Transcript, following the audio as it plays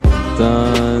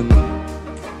dun.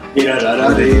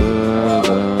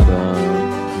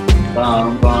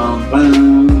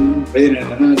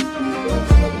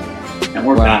 And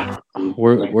we're back.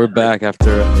 We're back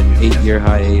after an 8-year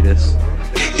hiatus.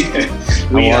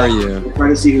 How are you? We're trying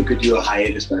to see who could do a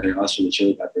hiatus better, us or the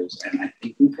Chili Peppers, and I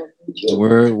think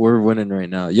we're winning right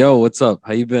now. Yo, what's up?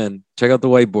 How you been? Check out the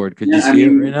whiteboard. Could you see it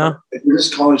right now? If we're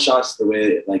just calling shots the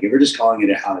way, like if we're just calling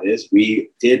it how it is, we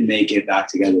did make it back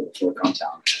together before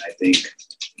Comtown, and I think.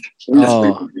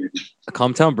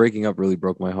 Comtown breaking up really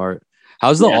broke my heart.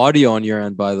 How's the audio on your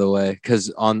end, by the way?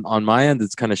 Because on my end,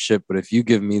 it's kind of shit. But if you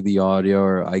give me the audio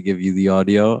or I give you the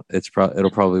audio,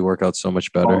 it'll probably work out so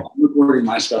much better. I'm recording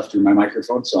my stuff through my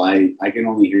microphone, so I can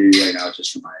only hear you right now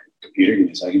just from my computer. Give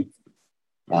me a second.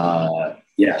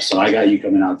 So I got you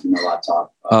coming out through my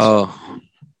laptop.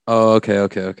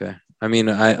 Okay. I mean,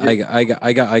 I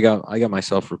got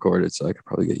myself recorded, so I could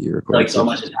probably get you recorded. Like so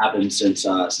much has happened since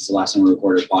the last time we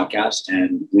recorded a podcast,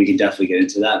 and we can definitely get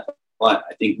into that. But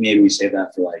I think maybe we save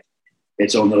that for like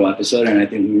its own little episode, and I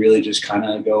think we really just kind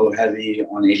of go heavy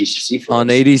on ADCC.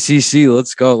 ADCC,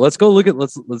 let's go look at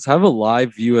let's have a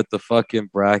live view at the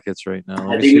fucking brackets right now.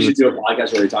 I think we should do a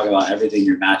podcast where we talk about everything.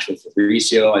 Your match with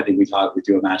Fabricio. I think we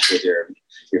do a match with your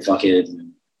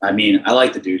fucking. I mean, I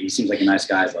like the dude. He seems like a nice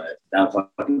guy, but that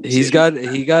fucking he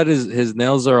got his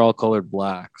nails are all colored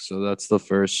black, so that's the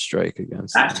first strike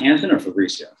against Max Hansen or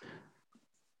Fabricio.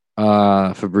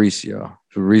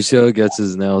 Fabricio gets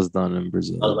his nails done in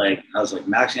Brazil. I was like,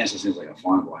 Max Hansen seems like a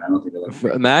farm boy. I don't think they're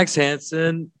like Max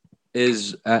Hansen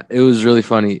is. It was really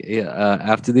funny.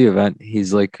 After the event,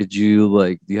 he's like, "Could you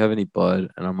do you have any bud?"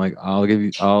 And I'm like,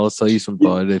 "I'll sell you some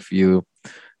bud if you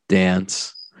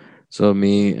dance." So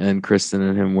me and Kristen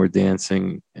and him were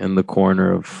dancing in the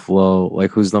corner of Flo,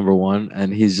 like who's number one,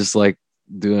 and he's just like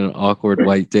doing an awkward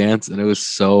white dance, and it was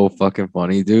so fucking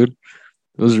funny, dude.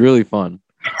 It was really fun.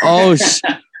 Oh shit!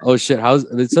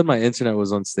 They said my internet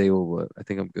was unstable, but I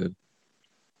think I'm good.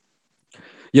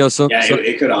 Yo,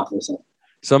 it could offer something.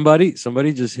 Somebody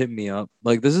just hit me up.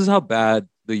 Like, this is how bad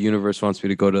the universe wants me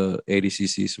to go to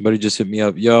ADCC. Somebody just hit me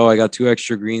up. Yo, I got 2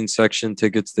 extra green section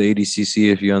tickets to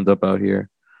ADCC if you end up out here.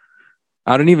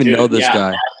 I don't even know this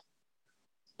guy.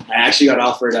 I actually got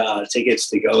offered tickets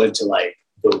to go into like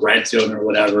the red zone or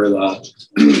whatever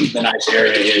the nice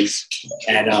area is,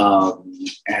 and I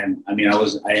mean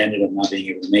I ended up not being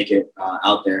able to make it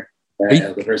out there.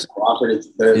 The person who offered it,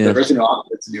 the person who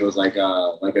offered it to me was like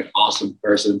an awesome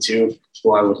person too,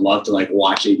 who I would love to like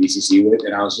watch ADCC with,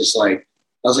 and I was like,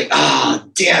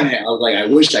 damn it! I was like, I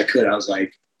wish I could. I was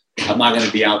like, I'm not gonna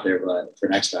be out there, but for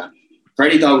next time.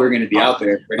 Freddie thought we were going to be out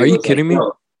there. Freddie Are you kidding me?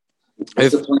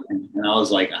 What's the plan? And I was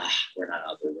like, we're not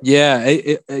out there. Yeah,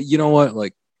 you know what?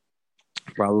 Like,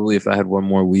 probably if I had one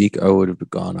more week, I would have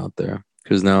gone out there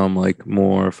because now I'm like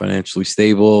more financially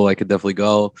stable. I could definitely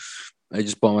go. I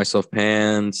just bought myself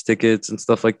pants, tickets, and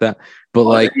stuff like that. But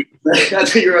like,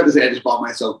 that's what you were about to say. I just bought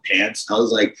myself pants. I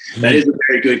was like, that is a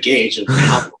very good gauge of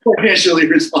how financially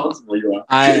responsible you are.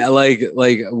 I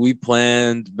we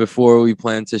planned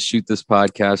to shoot this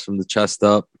podcast from the chest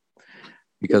up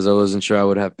because I wasn't sure I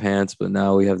would have pants, but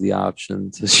now we have the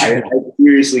option to shoot. I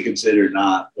seriously considered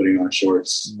not putting on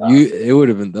shorts. That would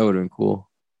have been cool.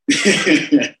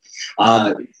 Is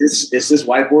this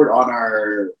whiteboard on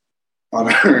our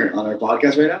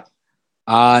podcast right now?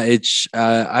 I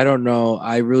don't know.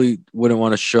 I really wouldn't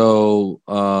want to show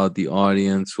the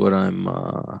audience what I'm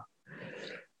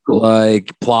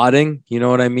like plotting. You know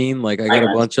what I mean? Like I got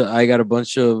a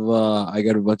bunch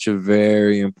of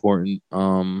very important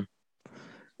I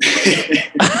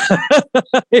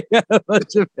got a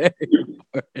bunch of very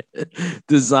important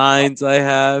designs I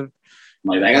have.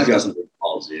 Like that guy's got some big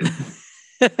balls, dude.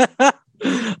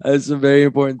 I have some very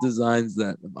important designs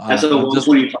that's a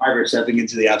 125er stepping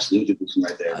into the absolute division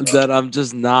right there, bro. That I'm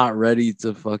just not ready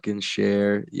to fucking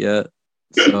share yet.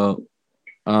 So,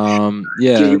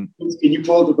 yeah. Can you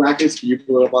pull up the brackets? Can you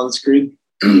pull it up on the screen?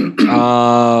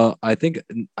 I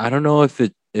don't know if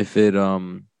it.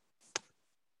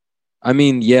 I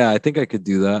mean, yeah, I think I could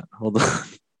do that. Hold on.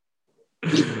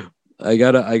 I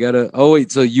gotta. Oh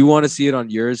wait, so you want to see it on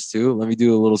yours too? Let me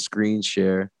do a little screen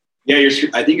share. Yeah,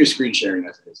 I think you're screen sharing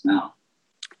as it is now.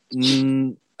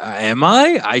 Am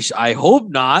I? I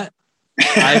hope not.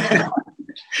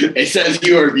 It says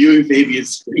you are viewing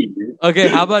Fabian's screen, dude. Okay,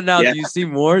 how about now? Yeah. Do you see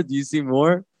more?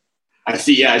 I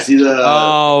see the...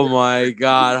 Oh, my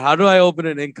God. How do I open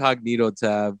an incognito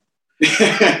tab?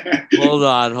 Hold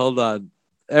on.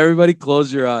 Everybody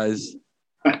close your eyes.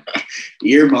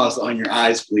 Earmuffs on your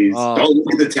eyes, please. Don't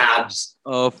look at the tabs.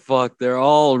 Oh, fuck. They're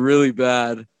all really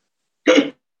bad.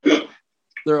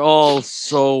 They're all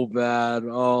so bad.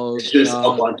 Oh, It's just a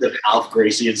God. bunch of Alf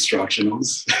Gracie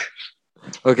instructionals.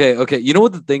 Okay. You know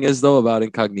what the thing is though about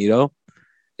incognito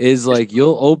is like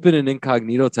you'll open an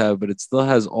incognito tab, but it still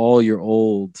has all your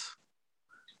old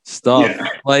stuff. Yeah.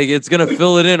 Like it's gonna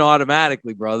fill it in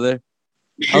automatically, brother.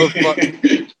 How the fuck?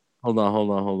 Hold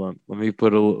on. Let me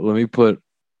put.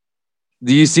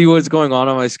 Do you see what's going on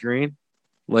my screen?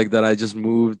 Like that, I just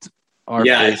moved our.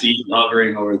 Yeah, face. it's you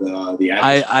hovering over the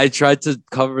address. I tried to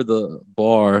cover the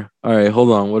bar. All right,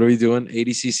 hold on. What are we doing?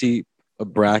 80cc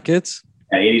brackets.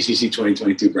 Yeah, ADCC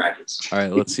 2022 brackets. All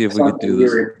right, let's see if we could do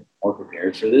this. We were all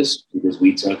prepared for this because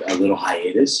we took a little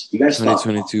hiatus. You guys thought,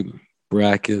 2022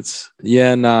 brackets.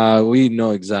 Yeah, nah, we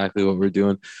know exactly what we're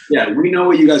doing. yeah, we know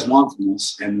what you guys want from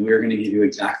us, and we're going to give you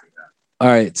exactly that. All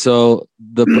right, so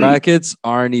the brackets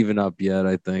aren't even up yet,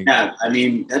 I think. Yeah, I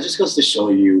mean, that just goes to show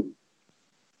you,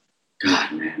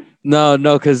 God, man. No,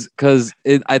 because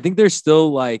I think they're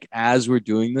still like as we're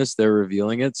doing this, they're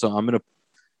revealing it. So I'm gonna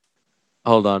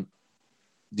hold on.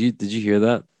 Did you hear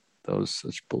that? That was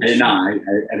such bullshit. I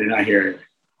did not hear it.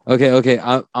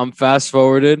 Okay. I'm fast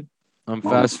forwarded. I'm Oh.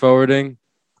 fast forwarding.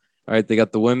 All right, they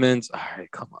got the women's. All right,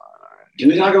 come on. Can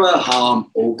we talk about how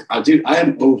I'm over? Dude, I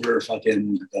am over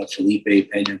fucking the Felipe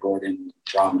Pena Gordon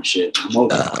drama shit. I'm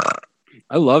over.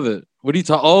 I love it. What are you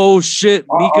talking? Oh shit,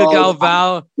 Mika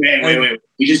Galvao. Wait.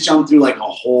 We just jumped through like a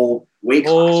whole weight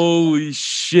class. Holy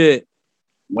shit.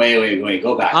 Wait.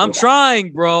 Go back. I'm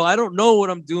trying, bro. I don't know what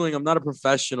I'm doing. I'm not a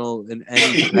professional in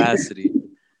any capacity.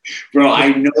 Bro, I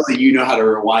know that you know how to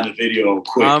rewind the video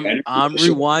quick. I'm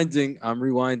rewinding.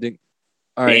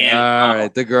 All right. Damn. All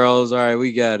right. The girls. All right.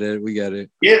 We get it.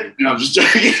 Yeah, no, I'm just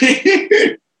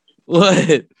joking.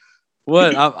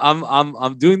 What?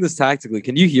 I'm doing this tactically.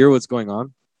 Can you hear what's going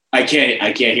on? I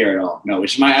can't hear it all. No,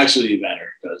 which might actually be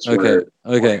better.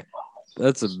 Okay.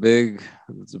 That's a big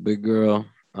girl.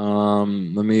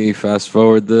 Let me fast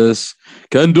forward this.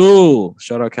 Kendall.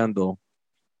 Shout out Kendall.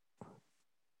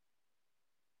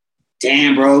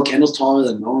 Damn, bro. Kendall's taller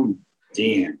than Moan.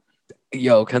 Damn.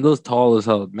 Yo, Kendall's tall as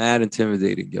hell. Mad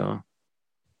intimidating, yo.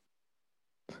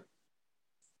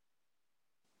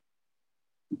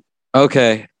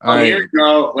 Okay. All right. Here we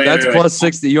go. That's wait. plus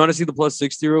 60. You want to see the plus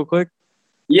 60 real quick?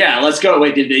 Yeah, let's go.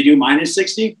 Wait, did they do minus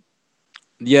 60?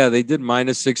 Yeah, they did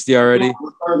minus 60 already.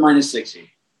 Let's start with minus 60.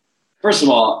 First of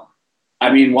all,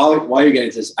 I mean, while you're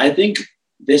getting to this, I think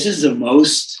this is the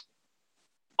most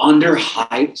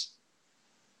underhyped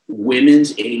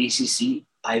women's ADCC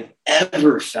I've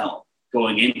ever felt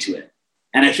going into it.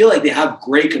 And I feel like they have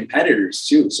great competitors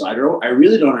too. So I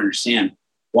really don't understand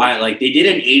why, like, they did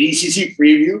an ADCC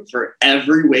preview for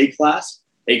every weight class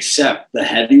except the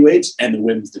heavyweights and the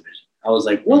women's division. I was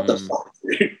like, what the fuck,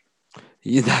 dude?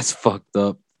 Yeah, that's fucked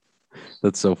up.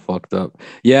 That's so fucked up.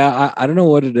 Yeah, I don't know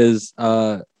what it is.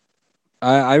 I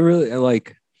really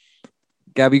like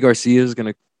Gabby Garcia is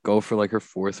gonna go for like her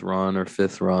fourth run or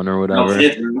fifth run or whatever. No,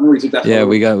 fifth. Remember we took that Yeah,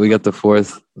 photo? we got the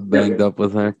fourth banged up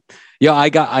with her. Yeah, I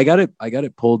got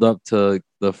it pulled up to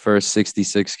the first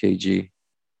 66 kg.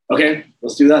 Okay,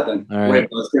 let's do that then. All right. Wait,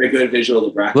 let's get a good visual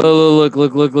of the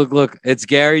bracket. Look. It's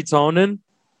Gary Tonin.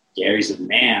 Gary's a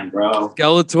man, bro.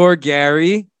 Skeletor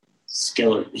Gary.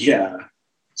 Skiller, yeah.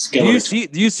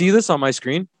 Do you see this on my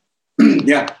screen?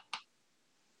 Yeah.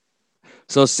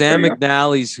 So Sam There you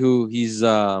McNally's who he's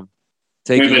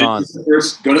taking on.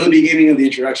 First, go to the beginning of the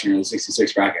introduction of the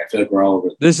 66 bracket. I feel like we're all over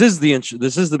it. This is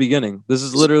the beginning. This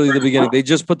is literally the beginning. They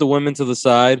just put the women to the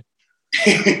side.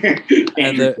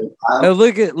 And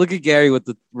look at Gary with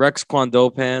the Rex Kwon Do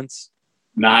pants.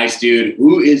 Nice, dude.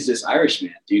 Who is this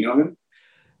Irishman? Do you know him?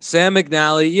 Sam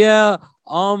McNally, yeah.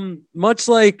 Much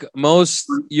like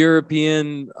most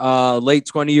European late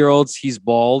 20-year-olds, he's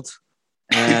bald.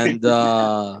 And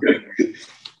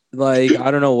like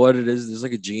I don't know what it is. There's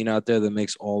like a gene out there that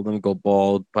makes all of them go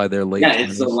bald by their late 20s.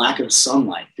 It's the lack of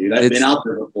sunlight, dude. I've been out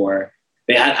there before.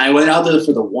 I went out there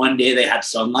for the one day they had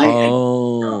sunlight.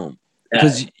 Oh,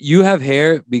 because you have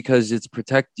hair because it's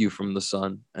protect you from the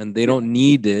sun, and they don't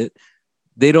need it.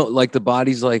 They don't like the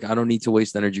body's like I don't need to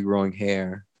waste energy growing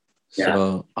hair.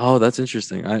 So, that's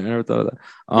interesting. I never thought of that.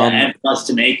 And plus,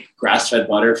 to make grass-fed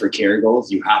butter for Kerrygold,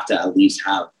 you have to at least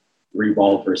have 3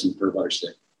 bald persons per butter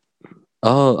stick.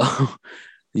 Oh,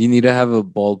 you need to have a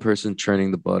bald person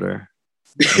churning the butter.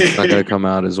 It's not gonna come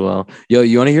out as well. Yo,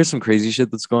 you want to hear some crazy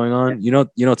shit that's going on? You know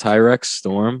Tyrex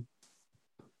Storm.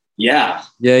 Yeah.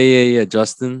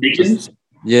 Justin. Chickens?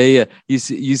 Yeah. You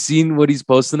seen what he's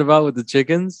posting about with the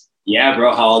chickens? Yeah,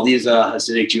 bro. How all these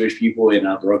Hasidic Jewish people in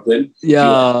Brooklyn,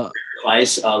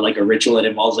 sacrifice like a ritual that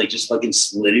involves like just fucking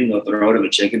slitting the throat of a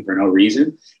chicken for no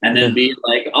reason, and then being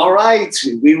like, "All right,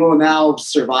 we will now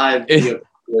survive the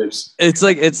It's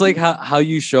like how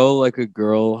you show like a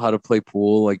girl how to play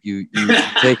pool. Like you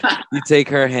take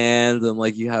her hand and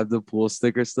like you have the pool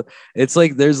sticker stuff. It's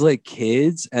like there's like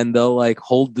kids and they'll like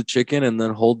hold the chicken and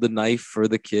then hold the knife for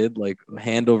the kid, like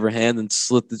hand over hand, and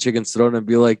slit the chicken's throat and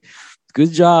be like,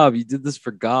 "Good job, you did this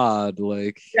for God."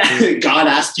 Like God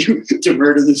asked you to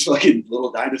murder this fucking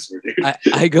little dinosaur, dude.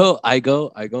 I go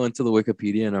into the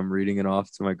Wikipedia and I'm reading it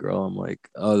off to my girl. I'm like,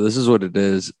 "Oh, this is what it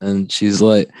is," and she's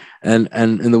like, and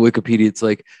in the Wikipedia, it's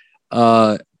like,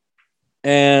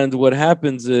 and what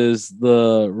happens is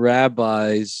the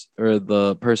rabbis or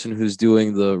the person who's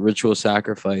doing the ritual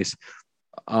sacrifice,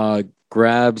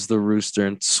 grabs the rooster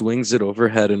and swings it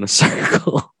overhead in a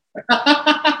circle.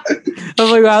 I'm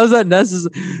like, how is that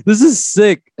necessary? This is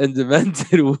sick and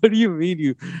demented. What do you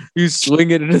mean you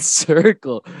swing it in a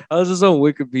circle? How is this on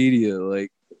Wikipedia?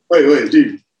 Like, wait,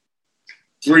 dude.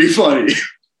 Pretty funny.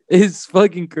 It's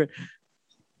fucking crazy.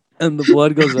 And the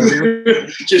blood goes everywhere.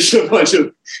 Just a bunch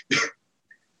of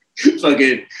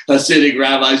fucking Hasidic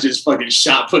rabbis just fucking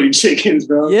shot putting chickens,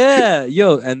 bro. Yeah,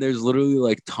 yo, and there's literally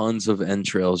like tons of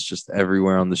entrails just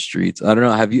everywhere on the streets. I don't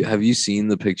know. Have you seen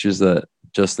the pictures that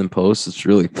Justin posts? It's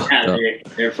really fucked up.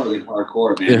 They're fucking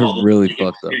hardcore, man. They're really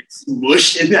fucked up.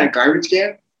 Smushed in that garbage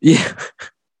can. Yeah,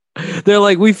 they're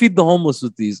like, we feed the homeless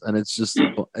with these, and it's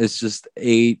just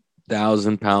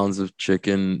 8,000 pounds of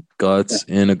chicken guts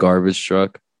in a garbage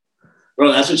truck.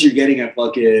 Bro, that's what you're getting at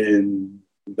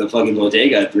the fucking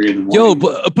bodega at 3 a.m. Yo,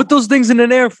 put those things in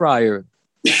an air fryer.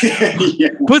 Yeah.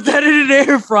 Put that in an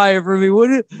air fryer for me.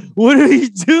 What are you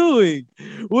doing?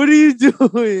 What are you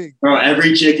doing? Bro,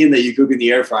 every chicken that you cook in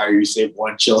the air fryer, you save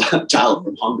one child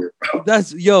from hunger, bro.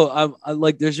 That's I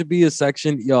like there should be a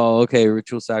section, okay,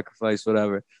 ritual sacrifice,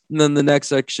 whatever. And then the next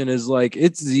section is like,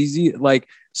 it's easy, like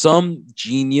some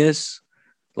genius,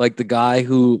 like the guy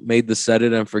who made the set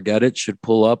it and forget it should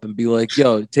pull up and be like,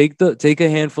 yo, take a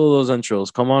handful of those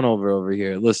entrails. Come on over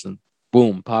here. Listen.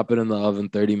 Boom, pop it in the oven,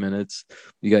 30 minutes.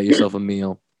 You got yourself a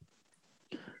meal.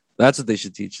 That's what they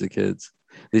should teach the kids.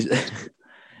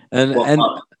 All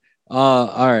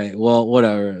right, well,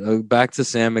 whatever. Back to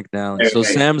Sam McNally. So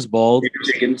Sam's bald.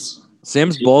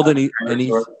 Sam's bald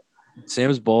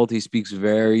Sam's bald. He speaks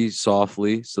very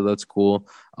softly, so that's cool.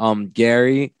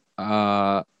 Gary,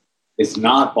 it's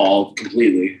not bald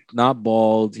completely. Not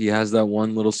bald. He has that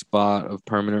one little spot of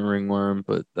permanent ringworm,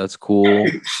 but that's cool.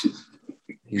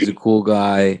 He's a cool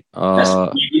guy.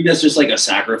 You think that's just like a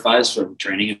sacrifice from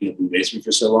training in the Blue Basement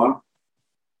for so long?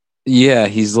 Yeah,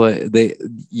 he's like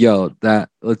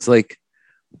it's like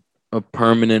a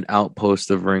permanent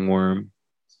outpost of ringworm.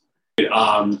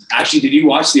 Actually, did you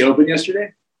watch the Open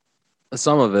yesterday?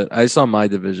 Some of it. I saw my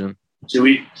division.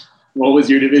 What was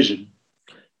your division?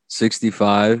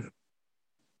 65.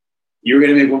 You were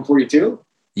gonna make 142?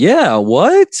 Yeah,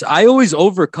 what? I always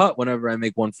overcut whenever I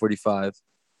make 145.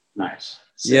 Nice.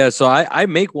 Yeah, so I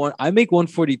make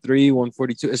 143,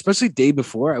 142, especially day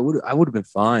before. I would have been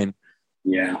fine.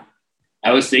 Yeah.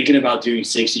 I was thinking about doing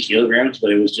 60 kilograms, but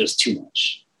it was just too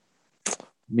much. I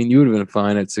mean, you would have been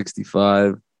fine at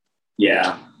 65.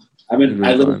 Yeah. I live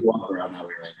with one around that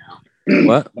way right now.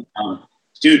 What?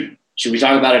 Dude, should we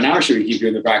talk about it now or should we keep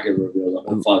doing the bracket reveal?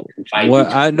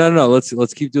 No.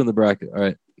 Let's keep doing the bracket. All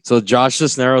right. So Josh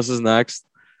Cisneros is next.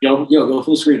 Yo, go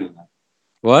full screen on that.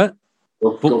 What?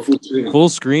 Go full screen. Full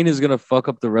screen is gonna fuck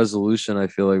up the resolution, I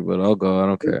feel like, but I'll go. I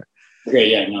don't care.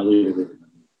 Okay, yeah, no, leave it.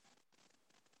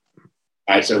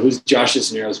 All right, so who's Josh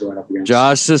Cisneros going up against?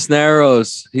 Josh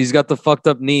Cisneros. He's got the fucked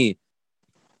up knee.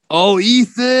 Oh,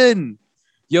 Ethan.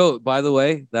 Yo, by the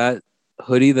way, that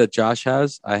hoodie that Josh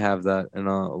has, I have that in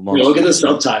a long. Look at the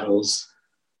subtitles.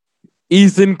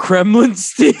 Ethan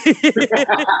Kremlinstein.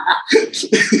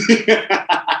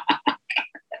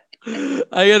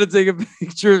 I gotta take a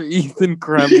picture of Ethan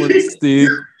Kremlinstein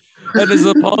and his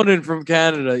opponent from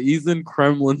Canada, Ethan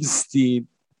Kremlinstein.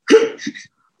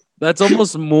 That's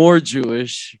almost more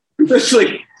Jewish. That's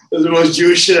the most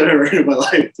Jewish shit I've ever heard in my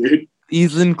life, dude.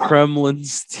 Ethan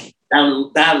Kremlinstein.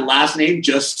 That last name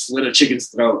just slit a chicken's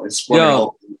throat and split it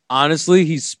all. Honestly,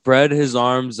 he spread his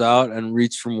arms out and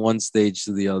reached from one stage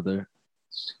to the other.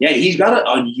 Yeah, he's got an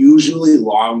unusually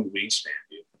long wingspan.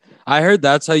 I heard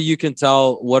that's how you can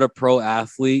tell what a pro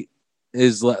athlete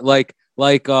is like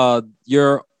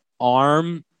your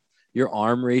arm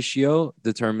ratio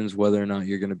determines whether or not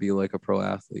you're going to be like a pro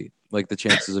athlete, like the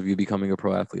chances of you becoming a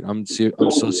pro athlete. I'm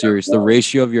so serious. The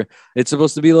ratio of it's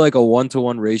supposed to be like a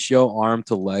 1-to-1 ratio, arm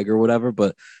to leg or whatever.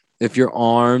 But if your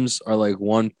arms are like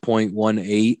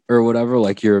 1.18 or whatever,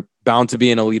 like you're bound to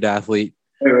be an elite athlete.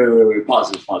 Wait.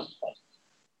 Pause.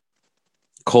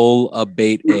 Cole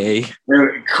Abate A.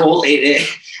 Cole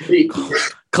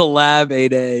 8A. Collab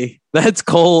 8A. That's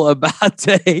Cole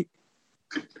Abate.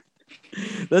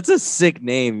 That's a sick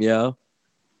name, yo.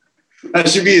 That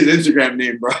should be his Instagram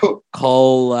name, bro.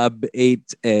 Collab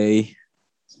 8A.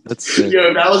 That's sick. Yo,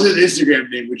 if that was his Instagram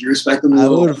name, would you respect him?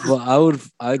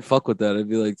 I'd fuck with that. I'd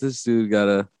be like, this dude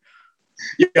gotta.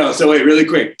 Yo, so wait, really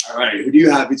quick. All right, who do you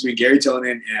have between Gary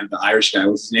Tonin and the Irish guy?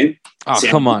 What's his name? Oh,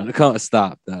 Sam. come on.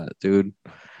 Stop that, dude.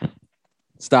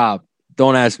 Stop.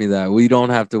 Don't ask me that. We don't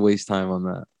have to waste time on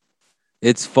that.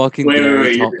 It's fucking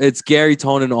It's Gary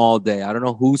Tonin all day. I don't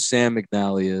know who Sam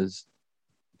McNally is.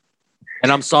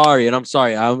 And I'm sorry. I'm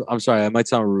sorry. I might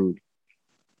sound rude.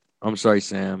 I'm sorry,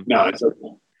 Sam. No, it's okay.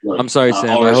 Look, I'm sorry,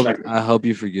 Sam. I hope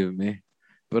you forgive me.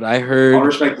 But I heard. I'll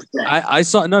respect the I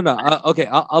saw okay.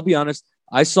 I'll be honest.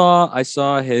 I saw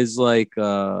his like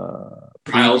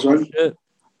Miles run. Shit.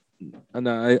 And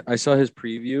I saw his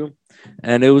preview,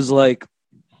 and it was like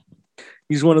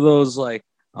he's one of those like,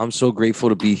 I'm so grateful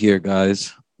to be here,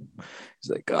 guys. He's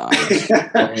like, God.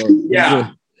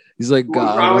 Yeah. He's like, What's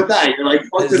God. wrong with that? You're like,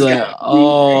 fuck He's this like, guy.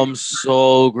 oh, I'm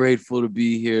so grateful to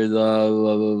be here. Blah,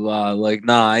 blah, blah, blah. Like,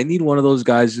 nah, I need one of those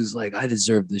guys who's like, I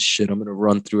deserve this shit. I'm gonna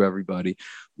run through everybody.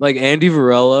 Like Andy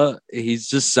Varela, he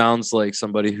just sounds like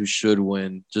somebody who should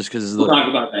win just because. We'll talk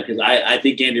about that because I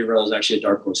think Andy Varela is actually a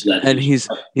dark horse. And he's.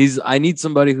 I need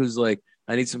somebody who's like,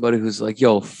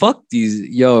 yo, fuck these,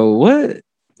 yo, what,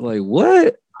 like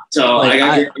what? So like,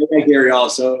 I got Gary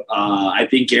also. I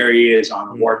think Gary is on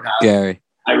a warpath. Gary.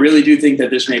 I really do think that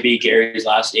this may be Gary's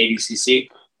last ADCC.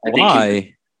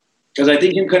 Why? Because I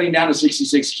think him cutting down to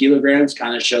 66 kilograms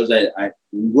kind of shows that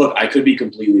I could be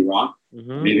completely wrong.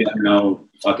 Mm-hmm. Maybe I don't know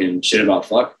fucking shit about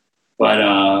fuck. But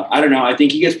I don't know. I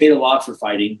think he gets paid a lot for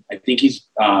fighting. I think he's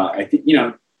got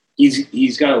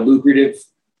a lucrative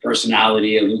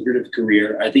personality, a lucrative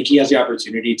career. I think he has the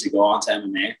opportunity to go on to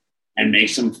MMA and make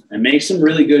some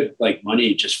really good like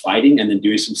money just fighting and then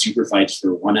doing some super fights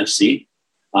for ONE FC.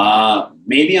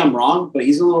 Maybe I'm wrong, but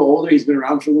he's a little older. He's been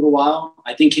around for a little while.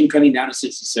 I think him cutting down to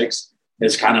 66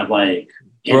 is kind of like,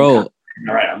 bro,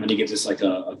 all right, I'm going to give this like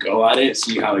a go at it,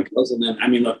 see how it goes. And then, I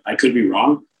mean, look, I could be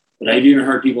wrong, but I've even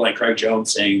heard people like Craig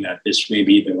Jones saying that this may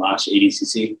be their last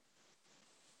ADCC.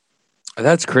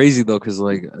 That's crazy though. Cause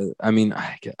like, I mean,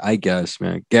 I guess,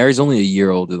 man, Gary's only a year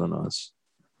older than us.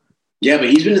 Yeah, but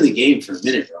he's been in the game for a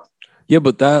minute, bro. Yeah,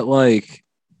 but that like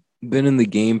been in the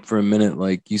game for a minute,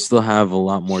 like you still have a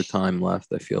lot more time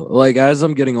left. I feel like as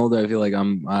I'm getting older, I feel like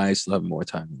I still have more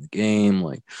time in the game.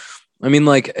 Like, I mean,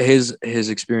 like his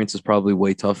experience is probably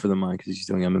way tougher than mine because he's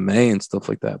doing MMA and stuff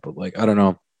like that. But like, I don't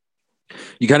know.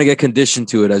 You kind of get conditioned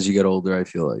to it as you get older. I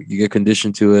feel like you get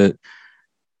conditioned to it.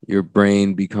 Your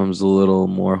brain becomes a little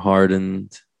more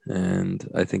hardened, and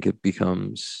I think it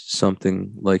becomes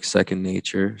something like second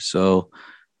nature. So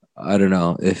I don't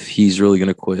know if he's really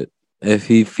gonna quit. If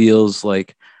he feels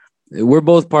like we're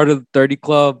both part of the 30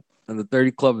 Club, and the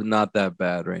 30 Club is not that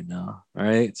bad right now. All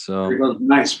right. So 30 Club's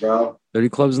nice, bro. 30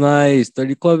 Club's nice.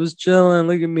 30 Club is chilling.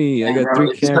 Look at me. I got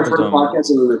 3 cameras on. Podcast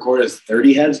that we record as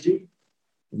 30 heads, dude.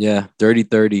 Yeah, Dirty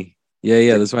 30.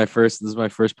 Yeah. This is my first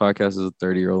podcast as a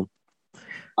 30-year-old.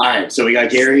 All right. So we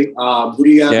got Gary. Who do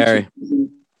you have? Gary. Who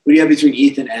do you have between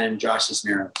Ethan and Josh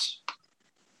Cisneros?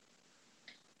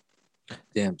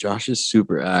 Damn, Josh is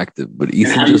super active, but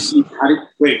Ethan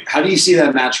how do you see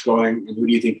that match going, and who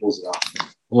do you think pulls it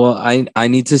off? Well, I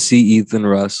need to see Ethan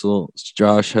wrestle.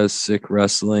 Josh has sick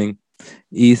wrestling.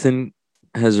 Ethan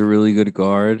has a really good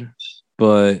guard,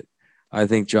 but I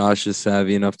think Josh is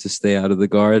savvy enough to stay out of the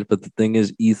guard. But the thing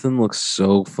is, Ethan looks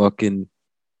so fucking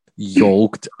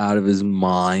yoked out of his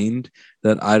mind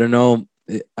that I don't know.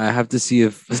 I have to see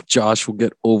if Josh will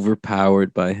get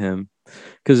overpowered by him.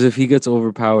 Because if he gets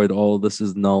overpowered, all of this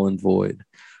is null and void.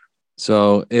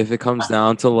 So if it comes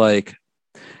down to like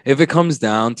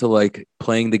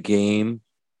playing the game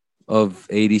of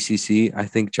ADCC, I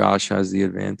think Josh has the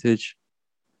advantage.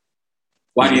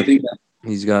 Why do you think that?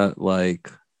 He's got like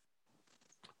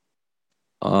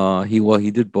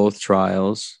he did both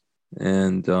trials,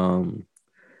 and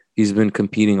he's been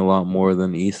competing a lot more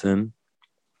than Ethan,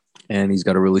 and he's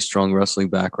got a really strong wrestling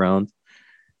background.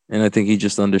 And I think he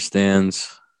just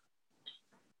understands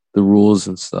the rules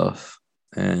and stuff.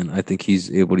 And I think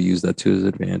he's able to use that to his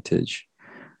advantage.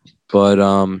 But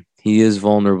he is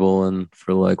vulnerable and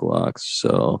for leg locks.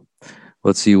 So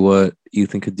let's see what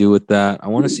Ethan could do with that. I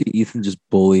want to see Ethan just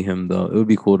bully him, though. It would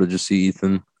be cool to just see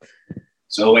Ethan.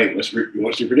 So wait, what's your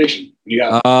prediction? You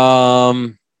got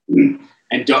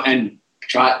and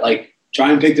try like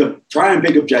Try and pick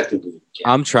objectively.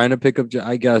 I'm trying to pick up.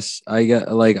 I guess I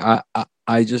get like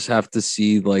I just have to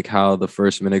see like how the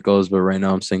first minute goes. But right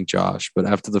now I'm saying Josh. But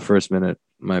after the first minute,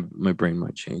 my brain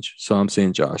might change. So I'm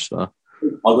saying Josh though.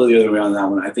 I'll go the other way on that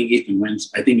one. I think Ethan wins.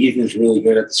 I think Ethan's really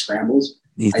good at the scrambles.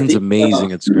 Ethan's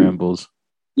amazing at scrambles.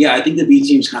 Yeah, I think the B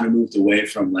team's kind of moved away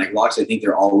from leg locks. I think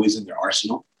they're always in their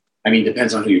arsenal. I mean,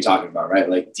 depends on who you're talking about, right?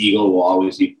 Like Deagle will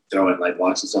always be throwing leg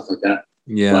locks and stuff like that.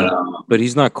 Yeah, but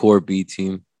he's not core B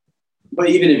team. But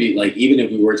even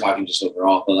if we were talking just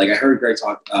overall, but like I heard Craig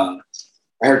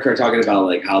talking about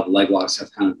like how the leg locks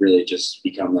have kind of really just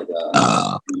become like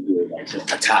like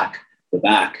attack the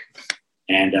back.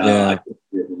 And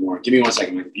more. Give me 1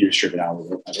 second. My computer's tripping out a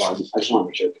little bit. I just want to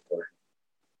make sure it's recording.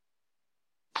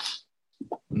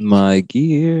 My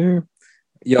gear.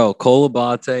 Yo, Cole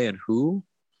Abate and who?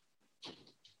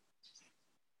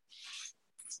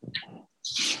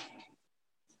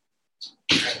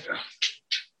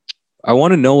 I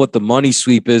want to know what the money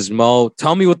sweep is, Mo.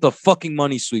 Tell me what the fucking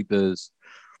money sweep is.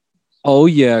 Oh,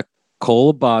 yeah.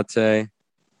 Cole Abate.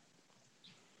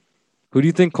 Who do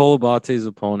you think Cole Abate's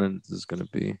opponent is going to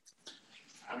be?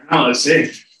 I don't know. Let's see.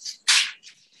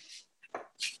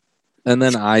 And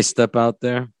then I step out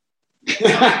there.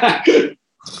 That'd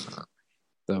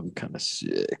be kind of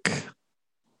sick.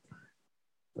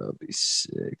 That'd be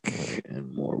sick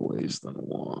in more ways than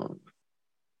one.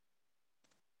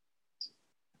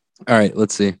 All right,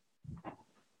 let's see.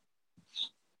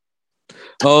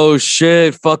 Oh,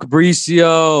 shit. Fuck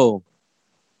Bricio.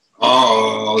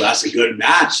 Oh, that's a good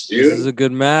match, dude. This is a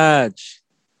good match.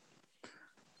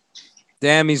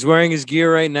 Damn, he's wearing his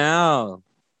gear right now.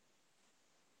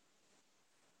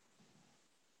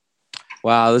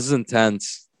 Wow, this is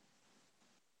intense.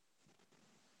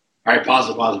 All right, pause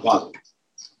it.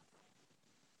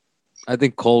 I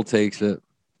think Cole takes it.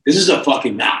 This is a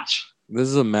fucking match. This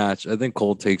is a match. I think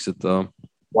Cole takes it, though.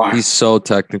 Why? He's so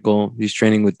technical. He's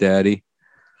training with Daddy.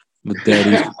 With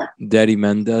Daddy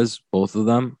Mendez, both of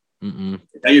them. Is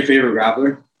that your favorite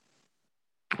grappler?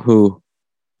 Who?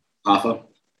 Hoffa?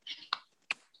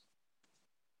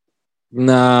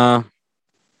 Nah.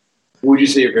 Who would you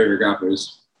say your favorite grappler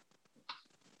is?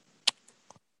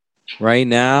 Right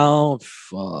now?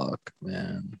 Fuck,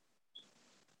 man.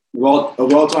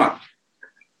 Of all time.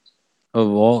 Of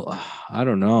all, I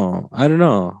don't know.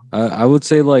 I would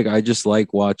say like I just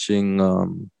like watching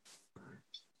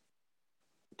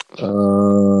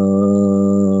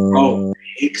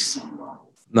Hickson.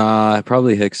 Nah,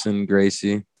 probably Hickson,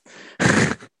 Gracie.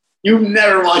 You've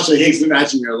never watched a Hickson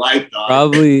match in your life, dog.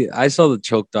 Probably. I saw the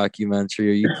Choke documentary.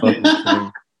 Are you fucking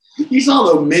kidding? You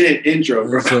saw the minute intro,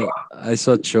 bro. I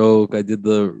saw Choke. I did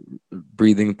the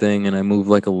breathing thing, and I moved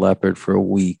like a leopard for a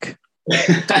week.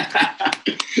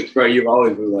 Bro, you've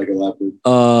always moved like a leopard.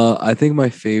 I think my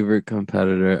favorite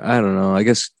competitor, I don't know. I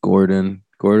guess Gordon.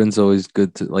 Gordon's always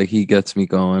good to like. He gets me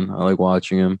going. I like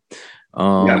watching him.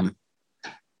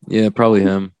 Yeah, probably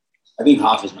him. I think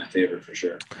Hoffa's my favorite for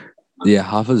sure. Yeah,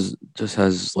 Hoffa's just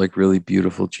has like really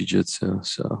beautiful jiu-jitsu.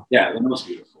 So yeah, the most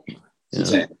beautiful.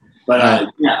 It's insane. But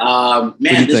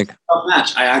man, this is a tough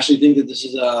match. I actually think that this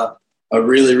is a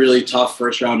really, really tough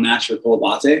first round match for Cole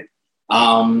Abate.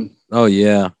 Oh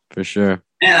yeah, for sure.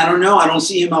 And I don't know. I don't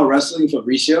see him out wrestling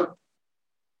Fabricio.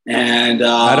 And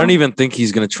I don't even think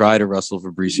he's gonna try to wrestle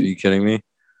Fabricio. Are you kidding me?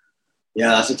 Yeah,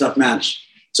 that's a tough match.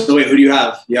 So wait, who do you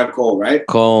have? You have Cole, right?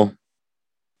 Cole.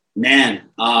 Man,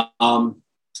 fuck,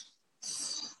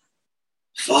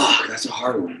 that's a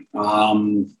hard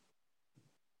one.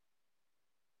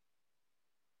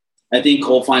 I think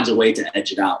Cole finds a way to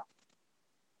edge it out.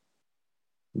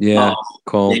 Yeah,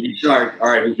 Cole. Baby Shark. All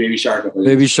right, who's Baby Shark?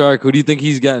 Baby Shark. Who do you think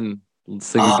he's getting?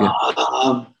 Let's think again.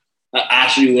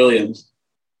 Ashley Williams.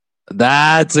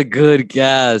 That's a good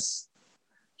guess.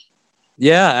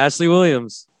 Yeah, Ashley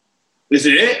Williams. Is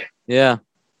it? Yeah.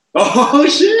 Oh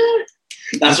shit!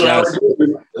 That's what I was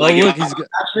doing. Like, look, he's a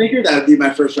matchmaker. That would be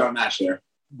my first round match there.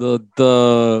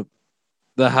 The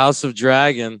House of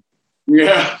Dragon.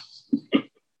 Yeah.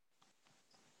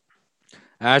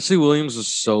 Ashley Williams was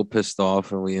so pissed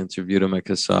off when we interviewed him at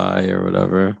Kasai or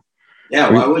whatever. Yeah,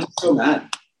 why was he so mad?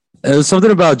 It was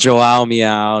something about Joao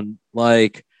Meow,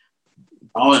 like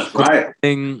that's right.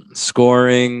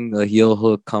 Scoring, the heel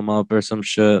hook come up or some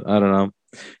shit. I don't know.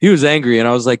 He was angry, and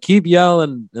I was like, keep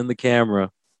yelling in the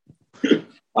camera.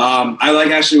 I like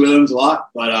Ashley Williams a lot,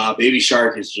 but Baby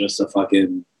Shark is just a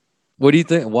fucking... What do you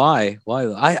think? Why?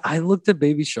 I looked at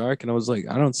Baby Shark, and I was like,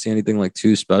 I don't see anything like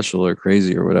too special or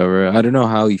crazy or whatever. I don't know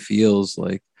how he feels.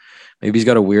 Like, maybe he's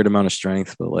got a weird amount of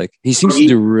strength, but like he seems to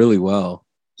do really well.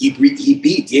 He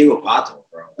beat Diego Pato,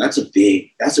 bro. That's a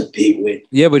big win.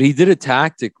 Yeah, but he did it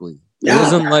tactically.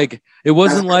 It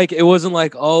wasn't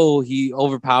like oh, he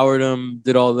overpowered him,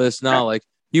 did all this. No, like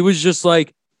he was just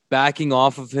like backing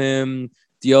off of him.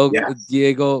 Diego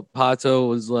Pato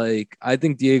was like, I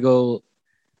think Diego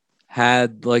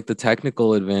had like the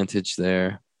technical advantage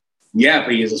there. Yeah,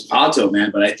 but he is Pato, man.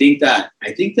 But I think that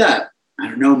I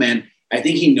don't know, man. I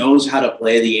think he knows how to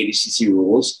play the ADCC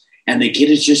rules, and the kid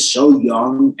is just so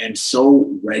young and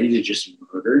so ready to just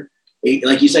murder.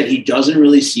 Like you said, he doesn't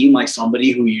really seem like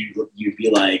somebody who you'd be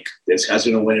like, this guy's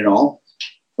going to win it all.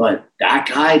 But that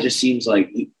guy just seems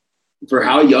like, for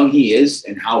how young he is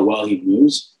and how well he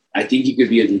moves, I think he could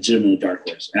be a legitimate dark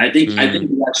horse. And I think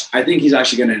he's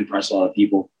actually going to impress a lot of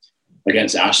people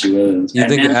against Ashley Williams. You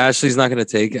think Ashley's not going to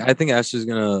take it? I think Ashley's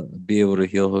going to be able to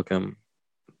heel hook him.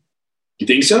 You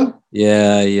think so?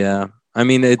 Yeah. I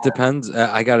mean, it depends.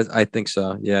 I think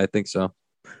so. Yeah, I think so.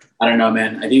 I don't know,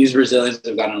 man. I think these Brazilians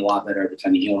have gotten a lot better at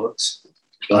defending heel hooks.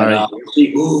 But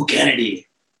ooh, Kennedy.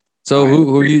 So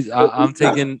who are you? I'm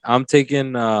taking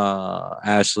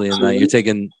Ashley, and you're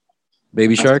taking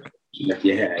Baby Shark.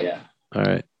 Yeah. All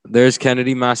right. There's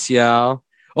Kennedy Maciel.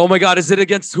 Oh my God, is it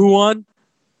against Juan?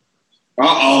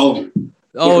 Oh,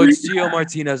 it's Gio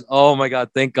Martinez. Oh my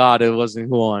God, thank God it wasn't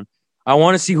Juan. I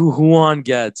want to see who Juan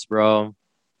gets, bro. All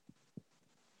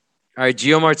right,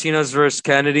 Gio Martinez versus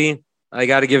Kennedy. I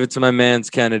got to give it to my man's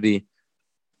Kennedy.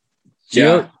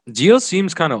 Gio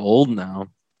seems kind of old now.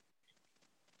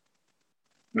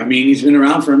 I mean, he's been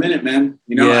around for a minute, man.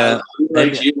 You know, yeah. I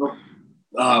like Gio,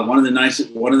 one of the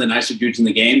nicer dudes in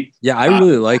the game. Yeah, I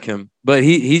really like him, but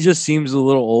he just seems a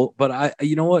little old. But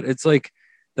you know what? It's like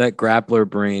that grappler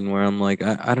brain where I'm like,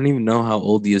 I don't even know how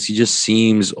old he is. He just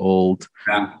seems old.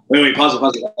 Yeah. Wait, pause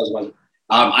it.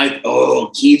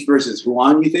 Keith versus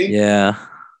Juan, you think? Yeah.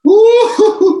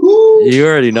 You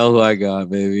already know who I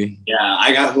got, baby. Yeah,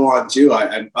 I got Juan too.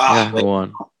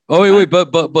 Juan. Oh wait,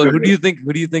 but who do you think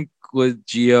with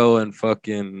Gio and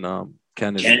fucking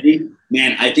Kennedy? Kennedy,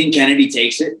 man, I think Kennedy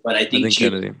takes it, but I think Gio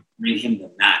Kennedy bring him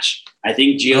the match. I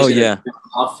think Gio's a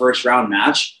tough first round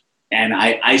match, and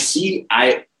I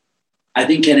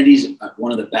think Kennedy's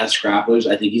one of the best grapplers.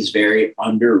 I think he's very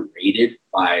underrated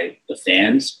by the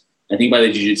fans. I think by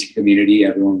the jiu-jitsu community,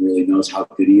 everyone really knows how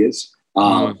good he is.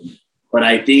 But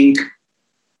I think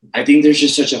there's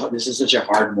just this is such a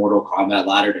hard Mortal Kombat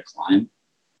ladder to climb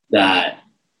that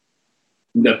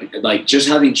just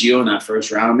having Gio in that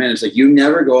first round, man, it's like you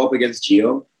never go up against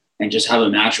Gio and just have a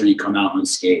match where you come out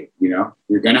unscathed. You know,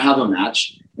 you're gonna have a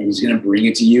match and he's gonna bring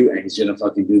it to you and he's gonna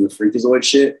fucking do the freakazoid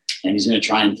shit and he's gonna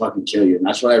try and fucking kill you. And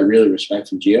that's what I really respect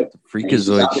from Gio.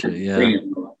 Freakazoid shit, yeah.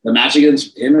 The match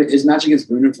against him, his match against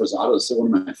Bruno Frazado is still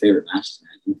one of my favorite matches,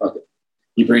 man.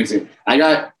 He brings it. I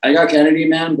got Kennedy,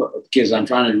 man, but because I'm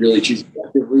trying to really choose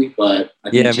effectively. But I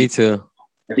think me too.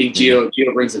 I think Gio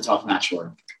brings a tough match for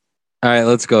him. All right,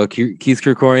 let's go. Keith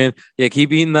Krikorian. Yeah,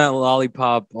 keep eating that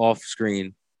lollipop off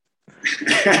screen.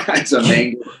 It's a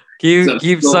mango.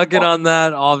 Keep sucking on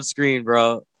that off screen,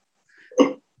 bro.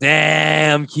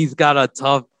 Damn, Keith got a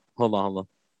tough. Hold on.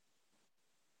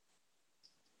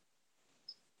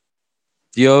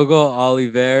 Diogo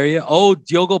Oliveira. Oh,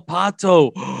 Diogo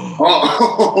Pato.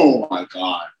 Oh my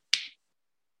God.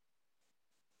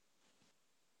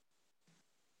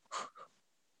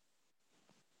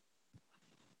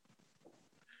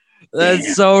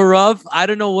 That's so rough. I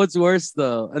don't know what's worse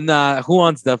though. Nah,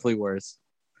 Juan's definitely worse.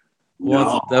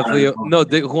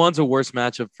 Juan's a worse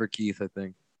matchup for Keith, I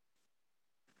think.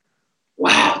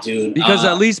 Wow, dude. Because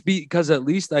at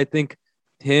least I think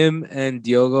him and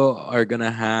Diogo are gonna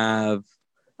have.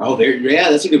 Oh,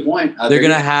 that's a good point. They're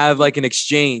gonna have like an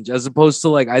exchange, as opposed to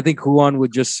like I think Juan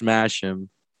would just smash him.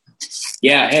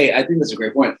 Yeah, hey, I think that's a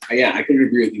great point. Yeah, I couldn't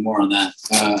agree with you more on that.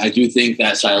 I do think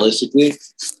that stylistically,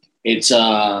 it's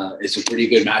a pretty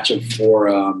good matchup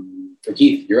for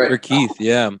Keith. You're right. For Keith,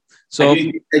 yeah. So I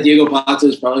do think that Diego Pato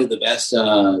is probably the best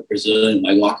Brazilian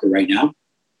leg locker right now.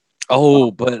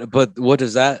 Oh, but what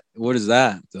is that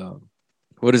though?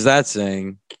 What is that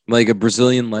saying? Like a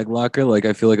Brazilian leg locker? Like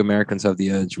I feel like Americans have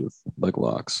the edge with leg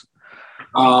locks.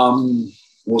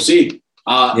 We'll see.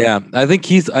 Yeah, I think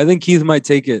Keith might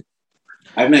take it.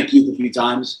 I've met Keith a few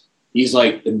times. He's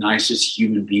like the nicest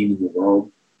human being in the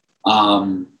world.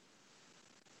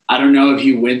 I don't know if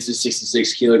he wins the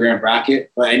 66 kilogram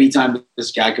bracket, but anytime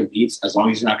this guy competes, as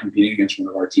long as he's not competing against one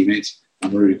of our teammates,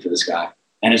 I'm rooting for this guy.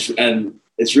 And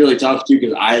it's really tough too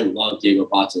because I love Diego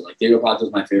Pato. Like Diego Pato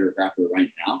is my favorite grappler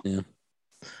right now. Yeah.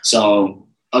 So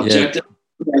objectively,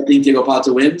 I think Diego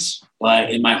Pato wins, but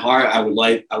in my heart, I would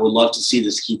love to see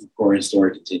this Keith Krikorian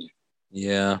story continue.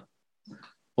 Yeah.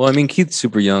 Well, I mean, Keith's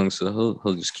super young, so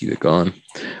he'll just keep it going.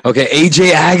 Okay, AJ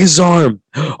Agazarm.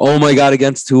 Oh my God,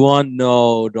 against Huan?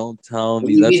 No, don't tell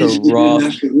me.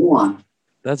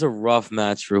 That's a rough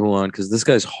match for Huan because this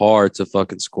guy's hard to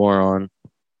fucking score on.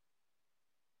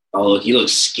 Oh, look, he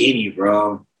looks skinny,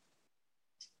 bro.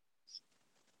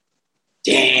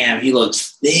 Damn, he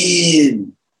looks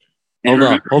thin.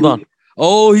 Hold on.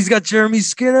 Oh, he's got Jeremy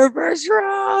Skinner first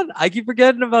round. I keep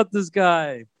forgetting about this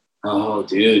guy. Oh,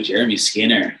 dude, Jeremy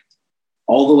Skinner.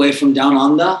 All the way from down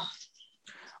under?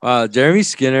 Jeremy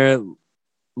Skinner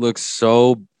looks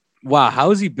so... Wow, how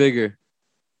is he bigger?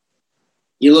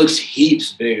 He looks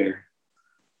heaps bigger.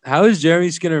 How is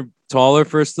Jeremy Skinner taller,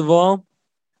 first of all?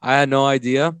 I had no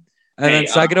idea. And then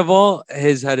second of all,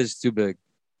 his head is too big.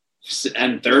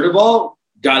 And third of all,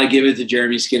 got to give it to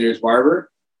Jeremy Skinner's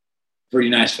barber. Pretty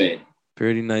nice fade.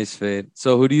 Pretty nice fade.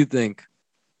 So who do you think?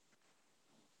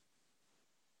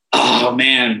 Oh,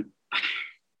 man.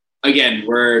 Again,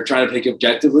 we're trying to pick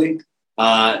objectively.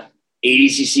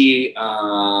 ADCC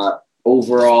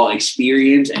overall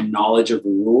experience and knowledge of the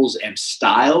rules and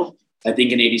style. I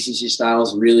think an ADCC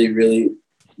styles really, really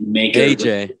make it.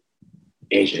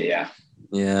 AJ,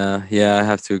 yeah. Yeah, I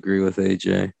have to agree with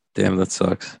AJ. Damn, that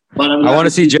sucks. But I want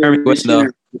to see Jeremy win, though.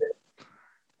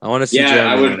 I want to see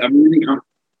Jeremy. I'm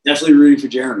definitely rooting for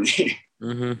Jeremy.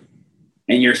 Mm-hmm.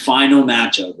 And your final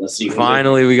matchup. Let's see.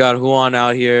 Finally, we got Huan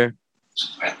out here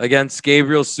against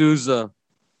Gabriel Souza.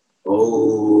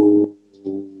 Oh.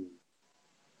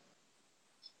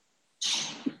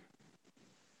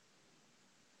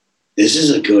 This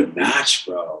is a good match,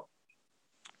 bro.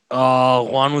 Oh,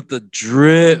 Juan with the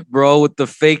drip, bro, with the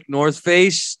fake North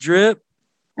Face drip.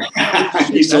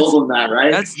 You sold him that, right?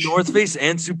 That's North Face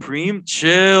and Supreme.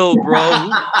 Chill, bro.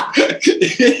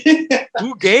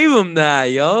 Who gave him that,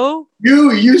 yo?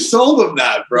 You sold him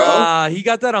that, bro. He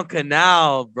got that on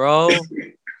Canal, bro.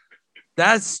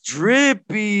 That's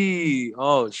drippy.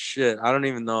 Oh, shit. I don't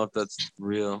even know if that's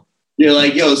real. You're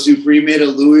like, yo, Supreme made a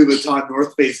Louis Vuitton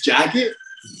North Face jacket?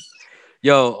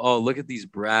 Yo, look at these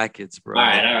brackets, bro. All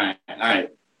right.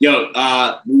 Yo,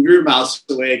 move your mouse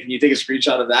away. Can you take a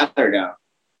screenshot of that or no?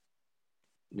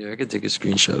 Yeah, I could take a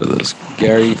screenshot of this.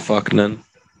 Gary Fucknan.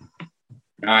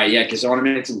 All right, yeah, because I want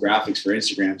to make some graphics for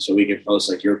Instagram so we can post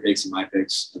like your picks and my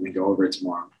picks and then go over it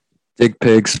tomorrow. Big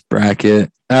picks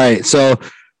bracket. All right, so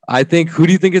I think, who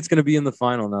do you think it's going to be in the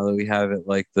final now that we have it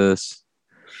like this?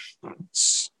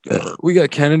 We got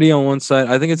Kennedy on one side.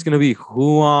 I think it's going to be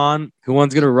Huan.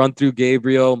 Huan's going to run through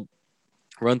Gabriel,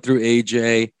 run through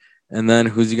AJ, and then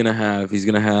who's he going to have? He's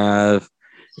going to have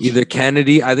either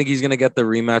Kennedy. I think he's going to get the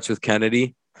rematch with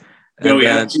Kennedy. No, we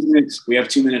have 2 minutes. We have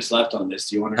 2 minutes left on this.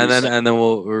 Do you want to? And then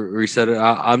we'll reset it.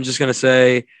 I'm just going to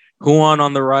say Huan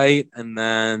on the right, and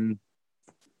then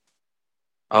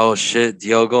oh shit,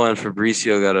 Diogo and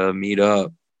Fabricio got to meet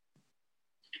up.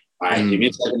 All right, give me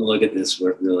a second to look at this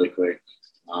really quick.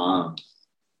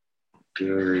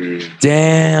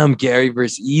 Damn, Gary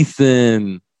versus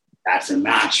Ethan. That's a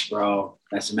match, bro.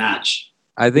 That's a match.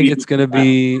 I think it's gonna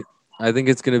be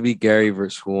Gary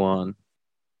versus Huan.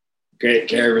 Gary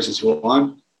versus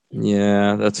Huan?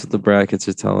 Yeah, that's what the brackets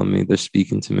are telling me. They're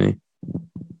speaking to me.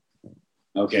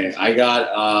 Okay, I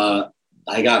got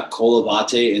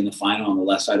Colabate in the final on the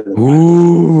left side of the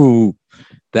Ooh,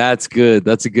 that's good.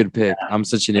 That's a good pick. I'm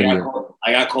such an idiot.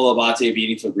 I got Colabate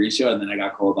beating Fabricio, and then I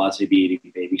got Colabate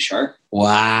beating Baby Shark.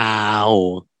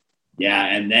 Wow. Yeah,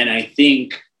 and then I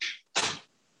think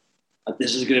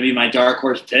this is going to be my dark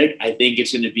horse pick. I think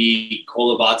it's going to be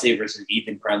Colabate versus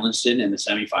Ethan Kremlinston in the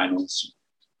semifinals.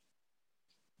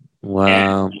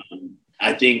 Wow. And,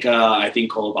 I think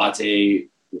Colabate.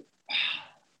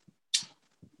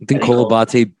 I think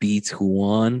Colabate beats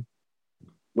Huan.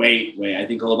 Wait. I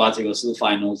think Colabate goes to the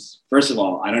finals. First of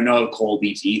all, I don't know if Cole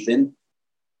beats Ethan,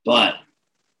 but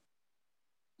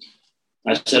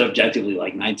I've said objectively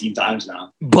like 19 times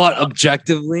now. But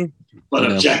objectively?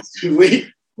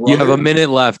 Objectively. You have a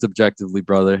minute left, objectively,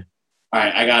 brother. All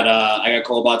right, I got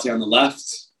Colabate on the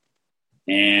left,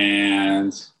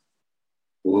 and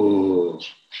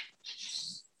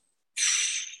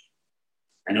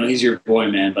I know he's your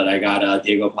boy, man, but I got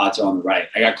Diego Pato on the right.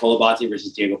 I got Colabate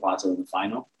versus Diego Pato in the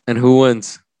final. And who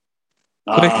wins?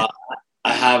 I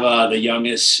have the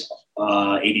youngest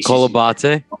ADCC.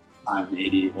 Colabate? I'm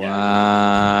 80. Wow.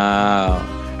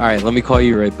 Yeah. All right, let me call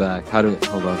you right back. Hold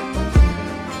on.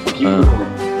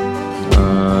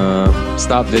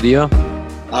 Stop video?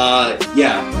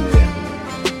 Yeah.